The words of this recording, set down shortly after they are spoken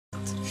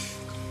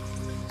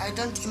I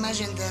don't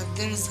imagine that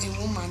there is a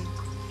woman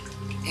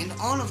in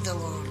all of the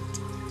world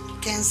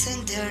can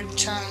send her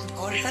child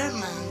or her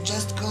man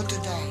just go to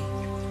die.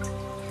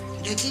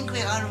 Do you think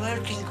we are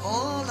working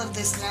all of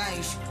this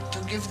life to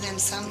give them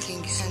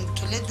something and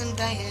to let them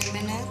die in a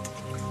minute?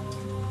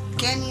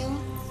 Can you?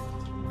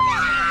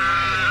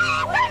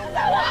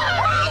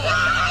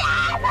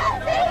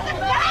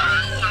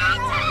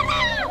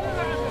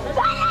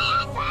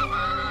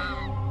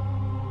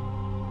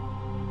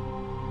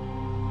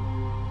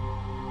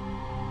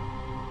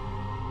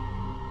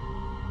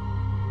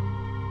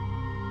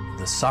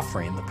 The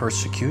suffering, the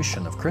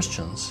persecution of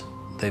Christians,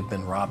 they've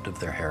been robbed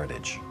of their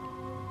heritage.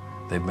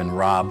 They've been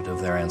robbed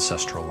of their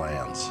ancestral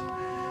lands.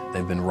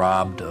 They've been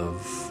robbed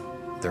of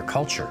their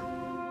culture.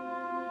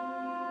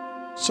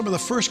 Some of the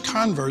first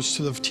converts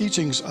to the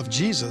teachings of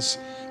Jesus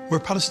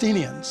were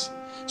Palestinians.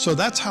 So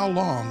that's how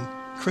long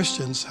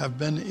Christians have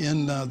been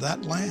in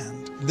that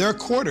land. Their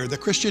quarter, the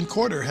Christian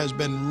quarter, has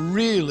been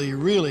really,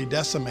 really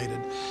decimated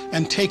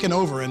and taken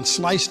over and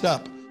sliced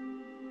up.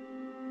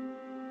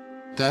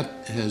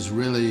 That has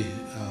really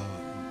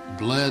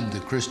bled the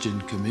Christian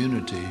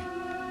community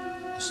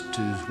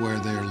to where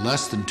they're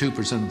less than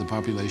 2% of the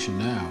population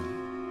now.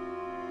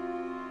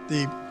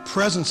 The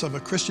presence of a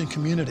Christian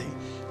community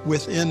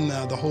within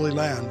the Holy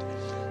Land,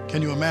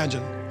 can you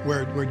imagine,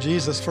 where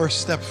Jesus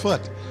first stepped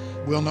foot,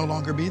 will no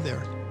longer be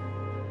there.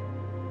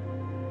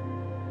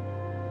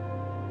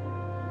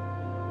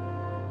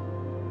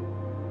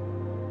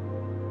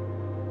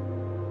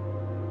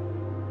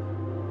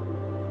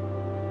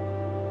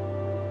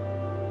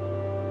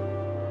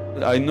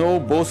 I know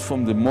both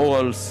from the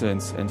moral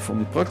sense and from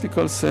the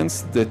practical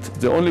sense that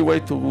the only way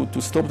to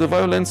stop the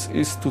violence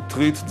is to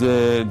treat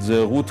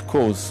the root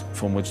cause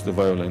from which the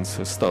violence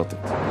has started.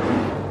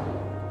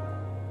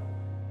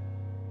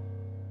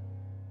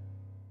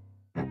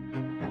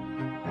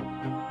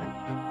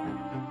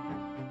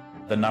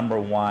 The number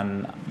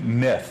one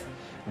myth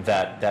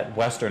that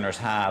Westerners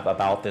have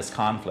about this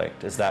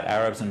conflict is that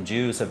Arabs and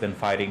Jews have been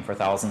fighting for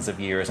thousands of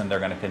years and they're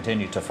going to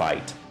continue to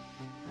fight.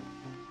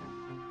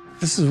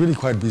 This is really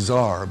quite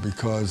bizarre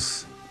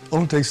because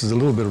all it takes is a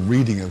little bit of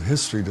reading of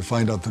history to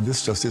find out that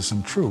this just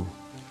isn't true.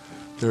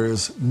 There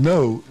is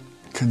no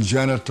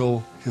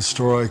congenital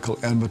historical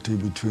enmity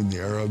between the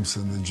Arabs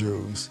and the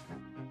Jews.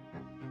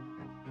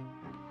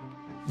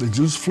 The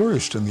Jews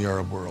flourished in the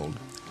Arab world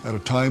at a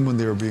time when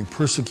they were being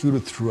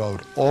persecuted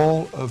throughout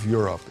all of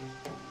Europe.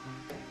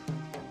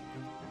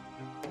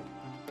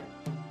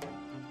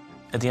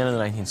 At the end of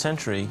the 19th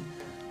century,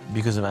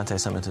 because of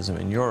anti-Semitism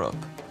in Europe,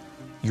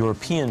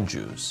 European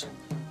Jews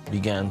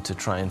began to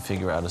try and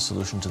figure out a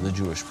solution to the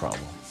Jewish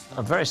problem.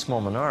 A very small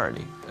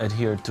minority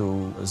adhered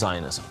to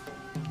Zionism,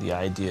 the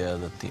idea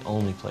that the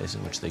only place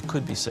in which they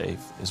could be safe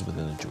is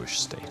within a Jewish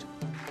state.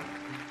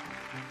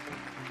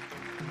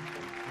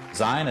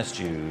 Zionist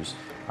Jews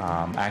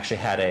actually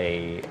had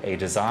a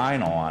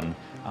design on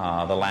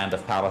the land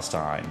of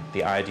Palestine,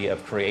 the idea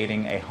of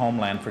creating a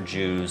homeland for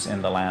Jews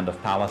in the land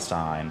of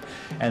Palestine.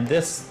 And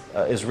this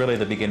is really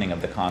the beginning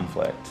of the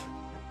conflict.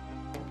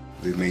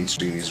 The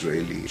mainstream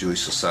Israeli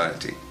Jewish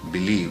society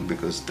believed,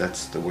 because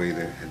that's the way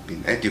they had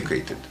been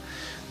educated,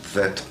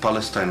 that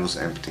Palestine was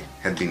empty,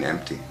 had been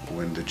empty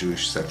when the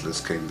Jewish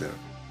settlers came there.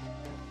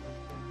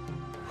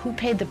 Who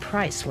paid the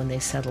price when they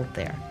settled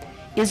there?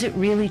 Is it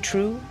really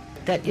true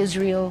that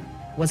Israel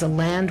was a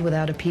land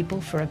without a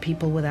people for a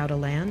people without a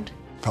land?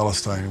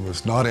 Palestine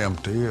was not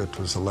empty. It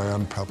was a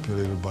land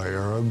populated by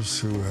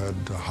Arabs who had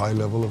a high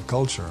level of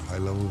culture, high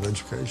level of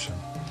education.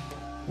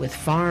 With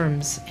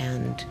farms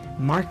and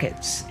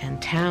markets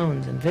and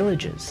towns and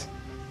villages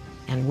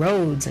and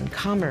roads and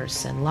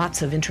commerce and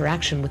lots of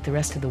interaction with the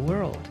rest of the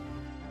world.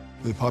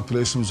 The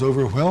population was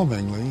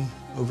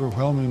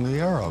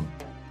overwhelmingly Arab.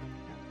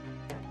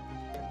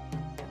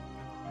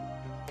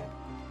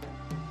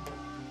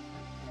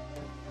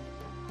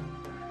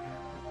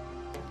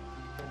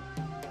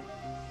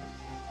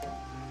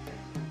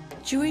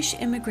 Jewish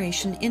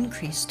immigration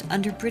increased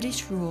under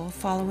British rule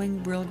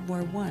following World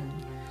War I,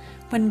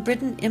 when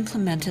Britain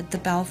implemented the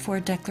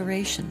Balfour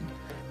Declaration,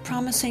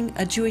 promising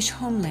a Jewish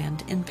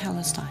homeland in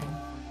Palestine.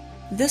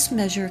 This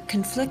measure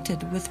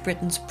conflicted with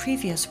Britain's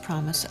previous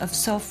promise of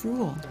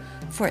self-rule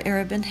for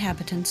Arab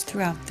inhabitants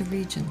throughout the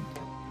region.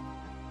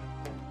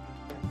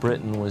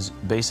 Britain was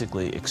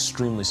basically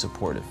extremely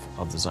supportive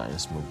of the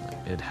Zionist movement.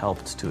 It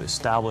helped to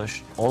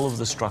establish all of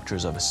the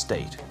structures of a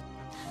state.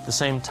 At the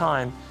same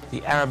time,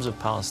 the Arabs of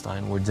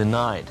Palestine were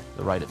denied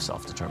the right of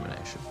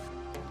self-determination.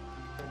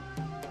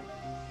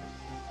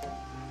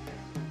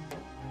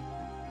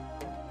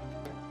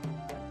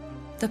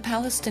 The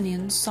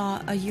Palestinians saw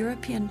a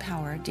European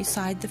power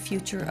decide the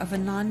future of a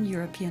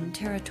non-European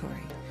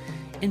territory,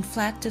 in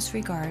flat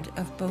disregard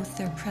of both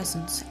their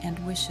presence and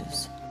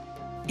wishes.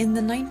 In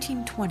the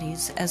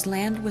 1920s, as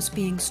land was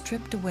being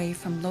stripped away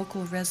from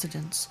local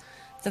residents,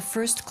 the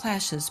first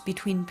clashes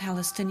between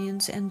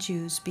Palestinians and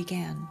Jews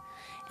began,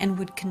 and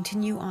would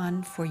continue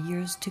on for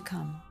years to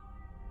come.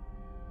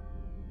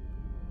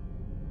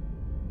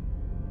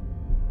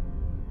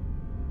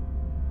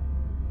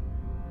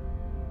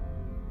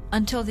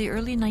 Until the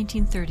early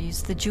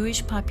 1930s, the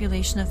Jewish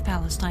population of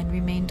Palestine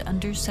remained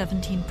under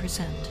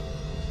 17%.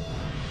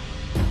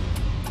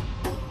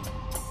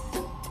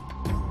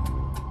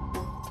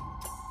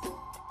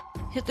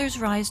 Hitler's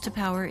rise to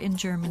power in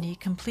Germany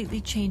completely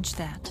changed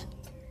that.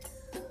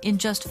 In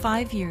just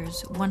 5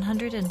 years,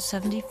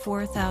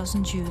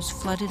 174,000 Jews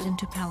flooded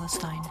into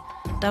Palestine,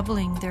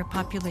 doubling their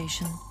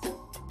population.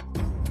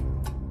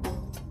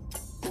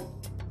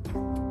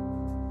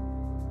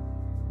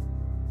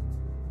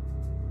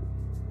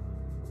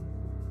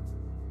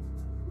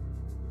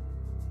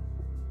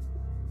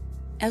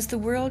 As the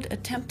world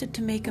attempted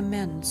to make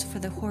amends for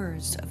the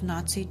horrors of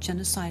Nazi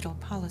genocidal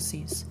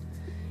policies,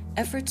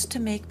 efforts to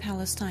make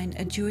Palestine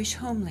a Jewish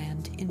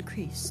homeland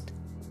increased.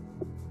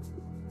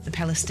 The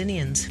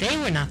Palestinians, they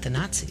were not the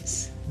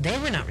Nazis. They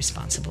were not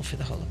responsible for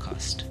the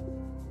Holocaust.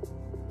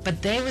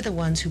 But they were the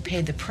ones who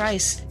paid the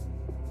price.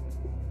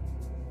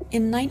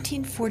 In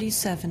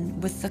 1947,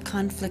 with the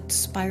conflict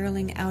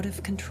spiraling out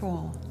of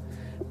control,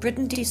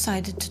 Britain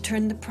decided to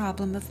turn the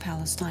problem of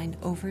Palestine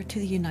over to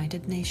the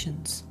United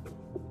Nations.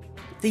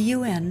 The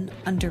UN,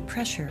 under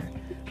pressure,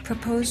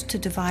 proposed to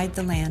divide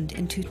the land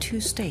into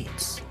 2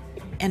 states,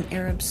 an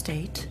Arab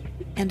state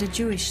and a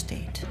Jewish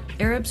state.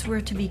 Arabs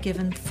were to be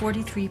given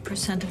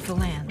 43% of the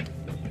land,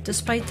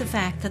 despite the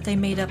fact that they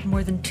made up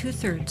more than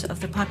 2/3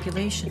 of the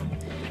population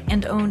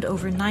and owned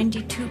over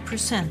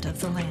 92% of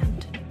the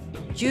land.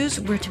 Jews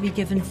were to be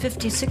given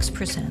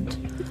 56%,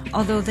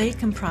 although they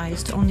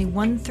comprised only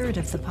 1/3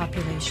 of the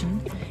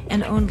population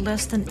and owned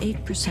less than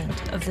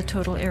 8% of the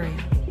total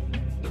area.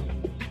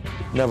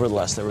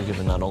 Nevertheless, they were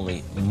given not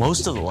only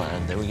most of the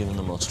land, they were given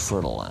the most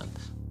fertile land.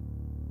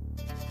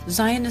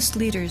 Zionist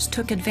leaders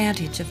took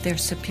advantage of their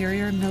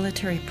superior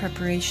military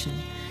preparation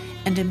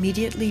and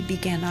immediately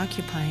began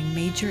occupying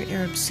major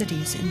Arab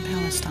cities in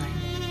Palestine.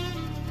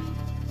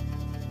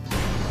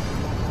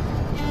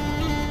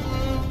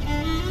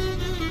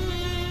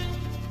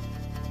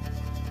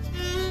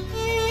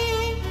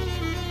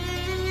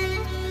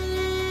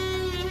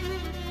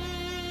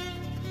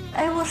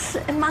 I was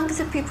among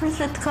the people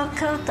that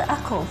conquered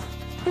Akko.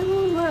 When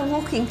we were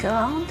walking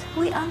around,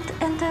 we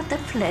entered the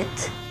flat.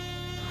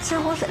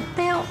 There was a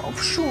pair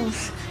of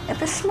shoes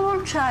of a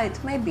small child,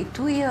 maybe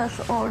 2 years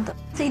old.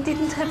 They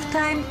didn't have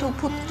time to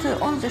put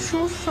on the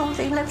shoes, so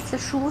they left the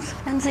shoes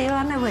and they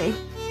ran away.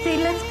 They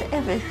left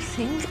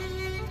everything.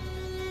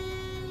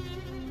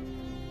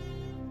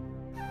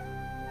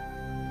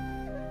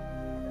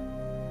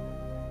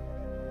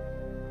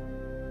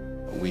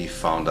 We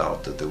found out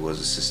that there was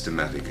a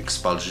systematic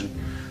expulsion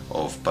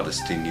of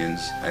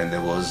Palestinians, and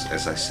there was,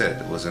 as I said,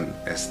 there was an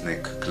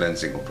ethnic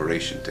cleansing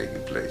operation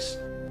taking place.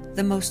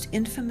 The most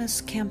infamous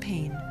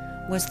campaign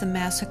was the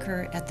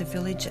massacre at the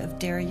village of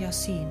Deir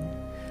Yassin,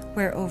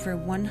 where over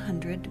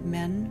 100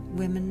 men,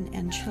 women,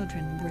 and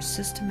children were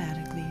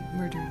systematically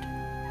murdered.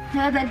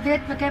 هذا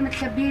البيت ما كان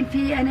متخبين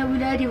فيه أنا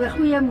وولادي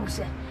وأخويا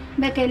موسى.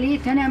 ما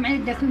كليت أنا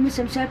معدنا أخوي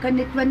موسى مشان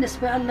نتونس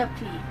بالله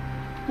فيه.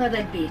 هذا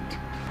البيت.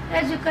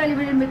 أجي قال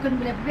من لما كنا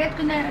بالبيت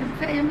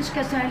كنا مش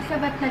كسر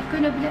خبطنا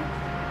الكنبلة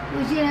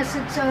وجينا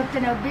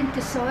صوبتنا وبنت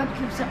الصوابت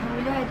اللي مسحوا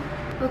ولادي.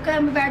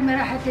 وكان بعد ما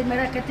راحت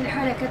المراكز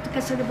الحالة كانت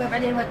كسروا الباب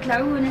عليهم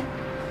وطلعونا.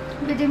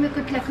 بدهم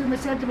يقتلوا أخوي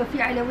موسى ضربوا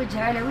فيه على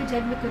وجهه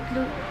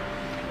يقتلوه.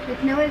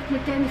 اتناولت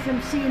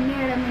 250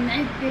 ليرة من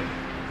عدة.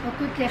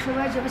 وقلت يا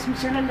خواجه بس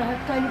مشان الله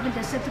الطالب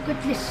بدها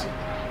قلت ليش؟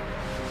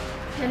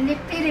 قال لي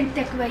كثير انت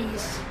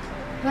كويس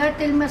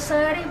هات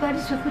المصاري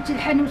بارس اخوك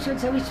الحنو شو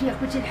تسوي فيها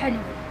اخوك الحنو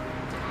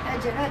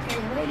اجراك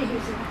يا ويلي هي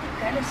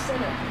زبطك على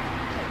السلام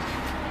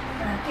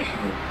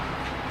تحيي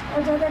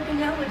وذاك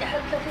اليهود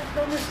حط لك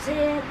الخمس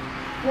سير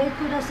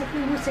ويكون راسك في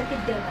موسى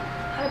قدامك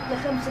حط لك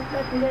 5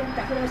 مليون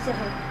تحت راسك.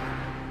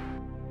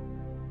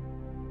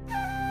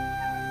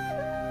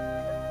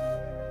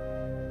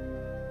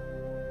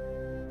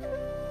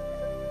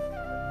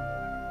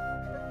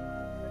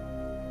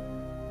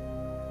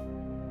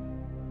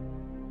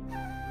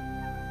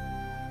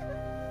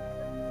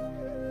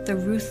 The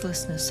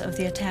ruthlessness of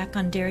the attack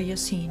on Deir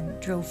Yassin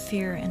drove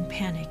fear and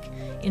panic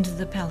into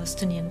the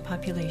Palestinian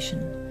population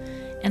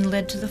and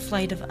led to the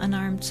flight of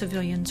unarmed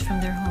civilians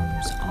from their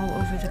homes all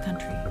over the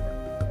country.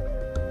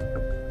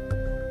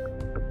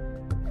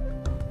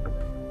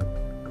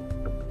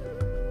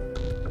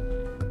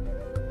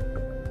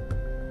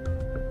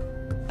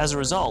 As a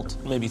result,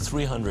 maybe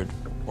 300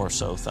 or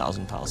so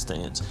thousand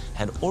Palestinians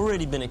had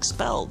already been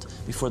expelled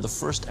before the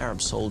first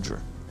Arab soldier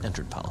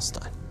entered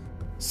Palestine.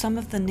 Some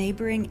of the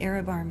neighboring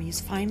Arab armies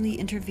finally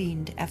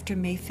intervened after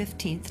May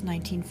 15,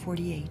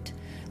 1948,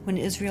 when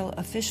Israel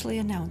officially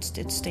announced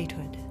its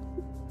statehood.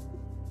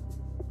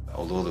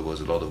 Although there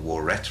was a lot of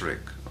war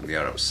rhetoric on the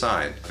Arab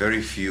side,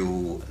 very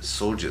few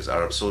soldiers,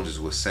 Arab soldiers,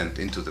 were sent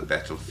into the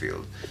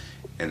battlefield.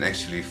 And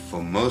actually,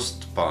 for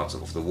most parts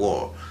of the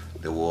war,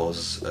 there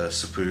was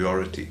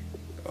superiority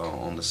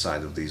on the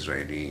side of the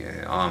Israeli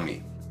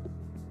army.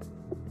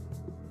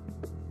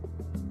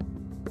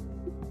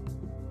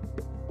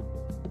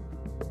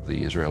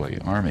 The Israeli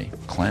army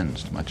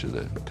cleansed much of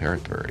the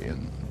territory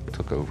and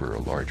took over a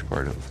large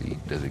part of the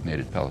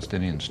designated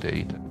Palestinian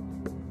state.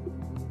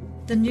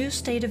 The new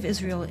state of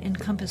Israel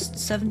encompassed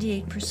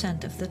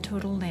 78% of the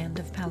total land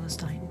of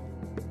Palestine.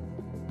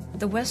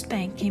 The West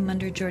Bank came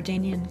under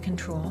Jordanian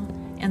control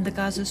and the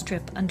Gaza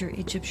Strip under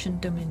Egyptian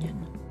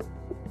dominion.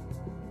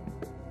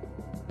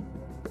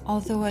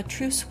 Although a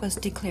truce was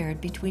declared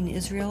between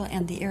Israel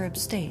and the Arab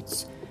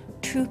states,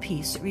 true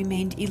peace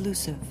remained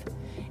elusive,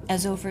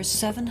 as over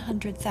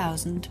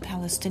 700,000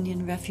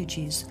 Palestinian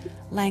refugees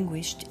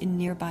languished in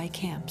nearby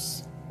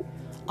camps,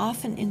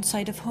 often in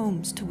sight of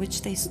homes to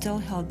which they still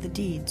held the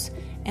deeds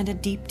and a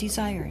deep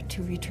desire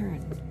to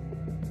return.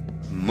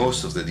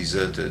 Most of the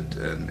deserted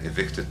and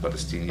evicted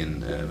Palestinian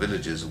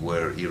villages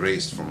were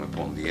erased from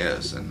upon the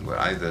earth and were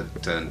either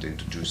turned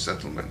into Jewish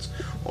settlements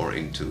or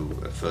into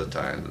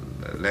fertile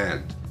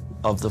land.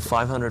 Of the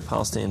 500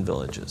 Palestinian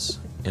villages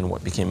in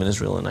what became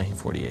Israel in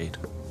 1948,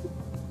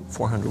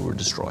 400 were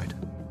destroyed.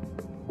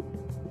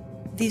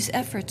 These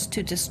efforts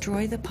to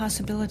destroy the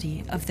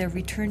possibility of their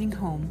returning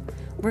home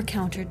were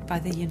countered by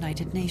the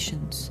United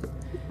Nations,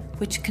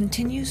 which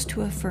continues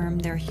to affirm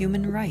their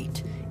human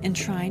right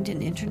enshrined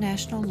in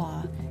international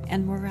law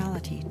and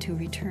morality to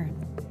return.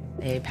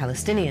 A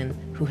Palestinian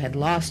who had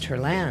lost her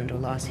land or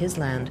lost his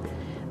land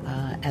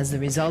as the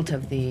result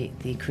of the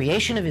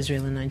creation of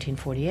Israel in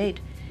 1948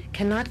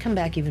 cannot come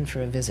back even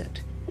for a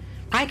visit.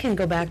 I can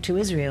go back to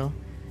Israel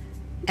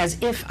as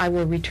if I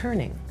were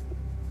returning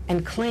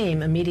and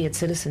claim immediate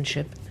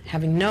citizenship,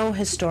 having no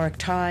historic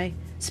tie,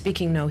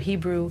 speaking no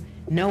Hebrew,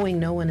 knowing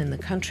no one in the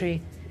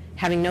country,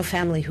 having no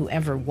family who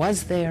ever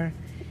was there.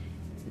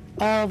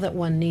 All that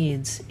one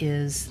needs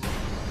is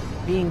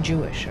being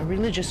Jewish, a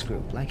religious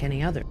group like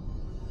any other.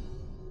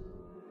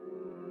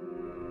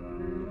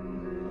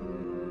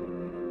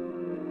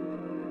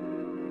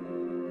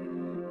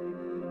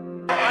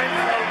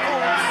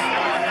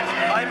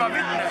 I'm a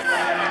witness.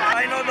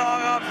 I know the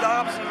Arabs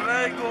are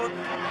very good,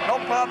 no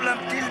problem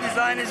till the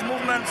Zionist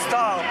movement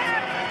start.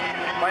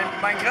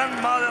 My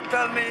grandmother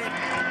told me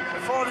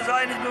before the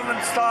Zionist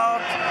movement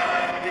start,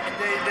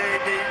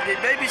 they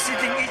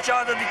babysitting each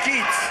other, the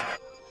kids.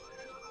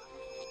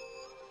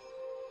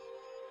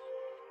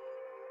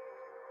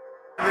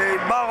 They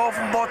borrow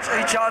from both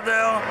each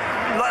other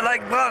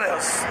like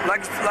brothers,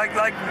 like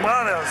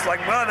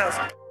brothers.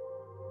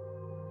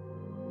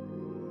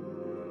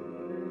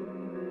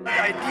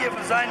 The idea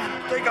of Zionism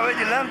to take away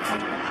the land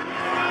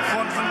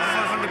from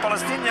the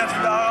Palestinians,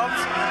 from the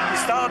Arabs, is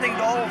starting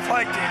the whole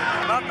fighting.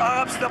 Not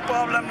Arabs the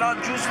problem,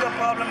 not Jews the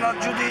problem,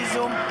 not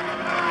Judaism,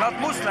 not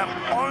Muslim,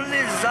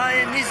 only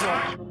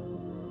Zionism.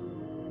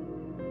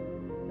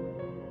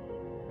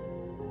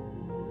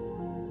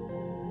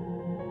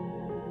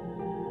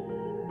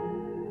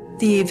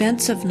 The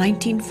events of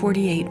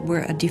 1948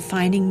 were a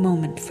defining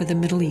moment for the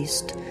Middle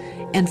East,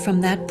 and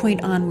from that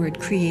point onward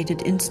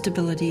created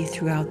instability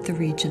throughout the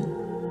region.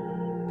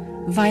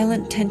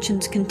 Violent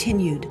tensions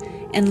continued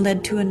and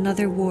led to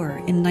another war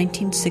in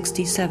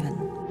 1967.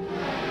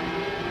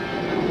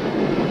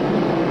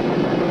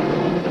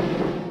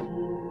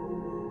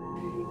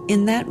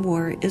 In that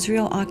war,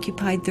 Israel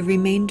occupied the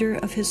remainder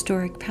of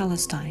historic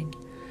Palestine,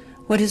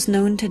 what is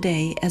known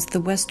today as the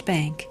West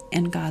Bank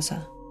and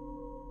Gaza.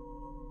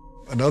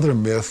 Another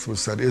myth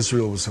was that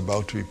Israel was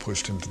about to be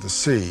pushed into the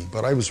sea,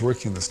 but I was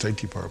working in the State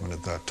Department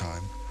at that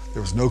time.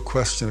 There was no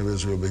question of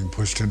Israel being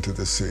pushed into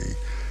the sea.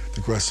 The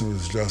question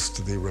was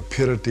just the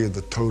rapidity and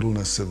the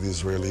totalness of the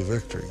Israeli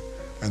victory,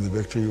 and the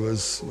victory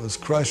was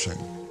crushing.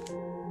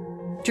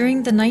 During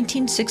the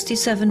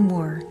 1967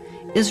 war,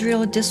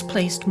 Israel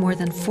displaced more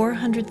than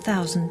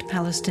 400,000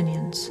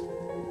 Palestinians,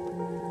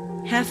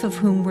 half of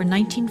whom were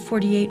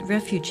 1948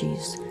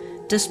 refugees,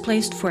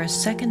 displaced for a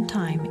second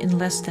time in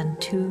less than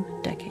 2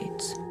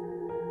 decades.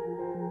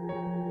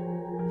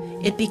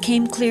 It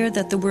became clear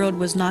that the world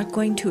was not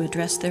going to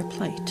address their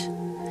plight.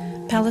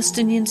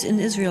 Palestinians in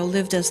Israel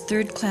lived as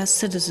third-class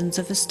citizens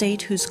of a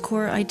state whose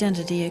core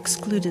identity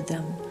excluded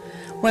them,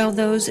 while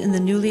those in the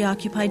newly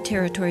occupied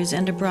territories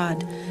and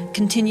abroad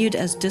continued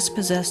as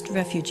dispossessed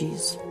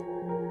refugees.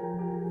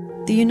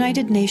 The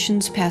United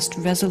Nations passed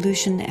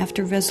resolution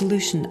after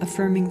resolution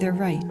affirming their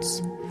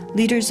rights.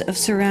 Leaders of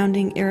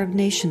surrounding Arab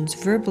nations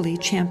verbally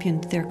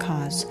championed their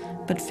cause,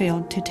 but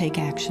failed to take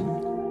action.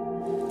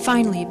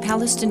 Finally,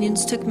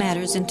 Palestinians took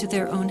matters into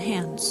their own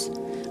hands.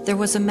 There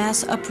was a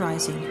mass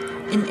uprising,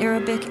 in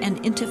Arabic an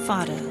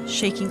intifada,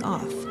 shaking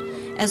off,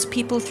 as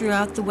people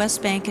throughout the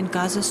West Bank and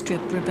Gaza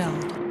Strip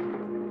rebelled.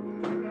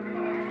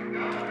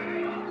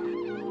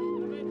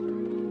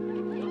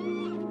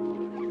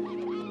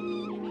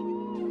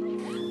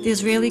 The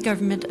Israeli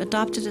government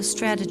adopted a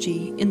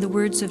strategy, in the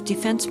words of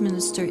Defense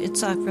Minister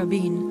Itzhak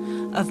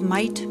Rabin, of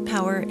might,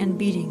 power, and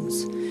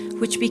beatings,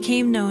 which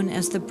became known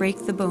as the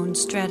break the bones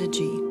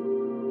strategy.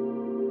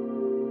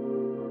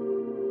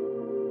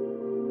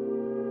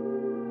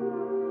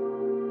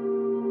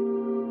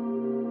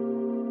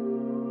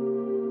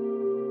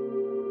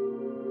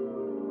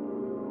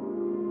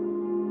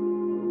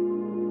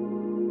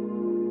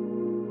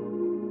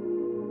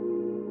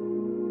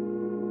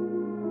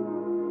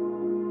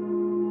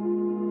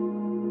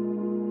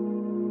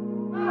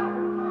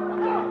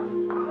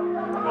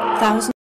 Thousands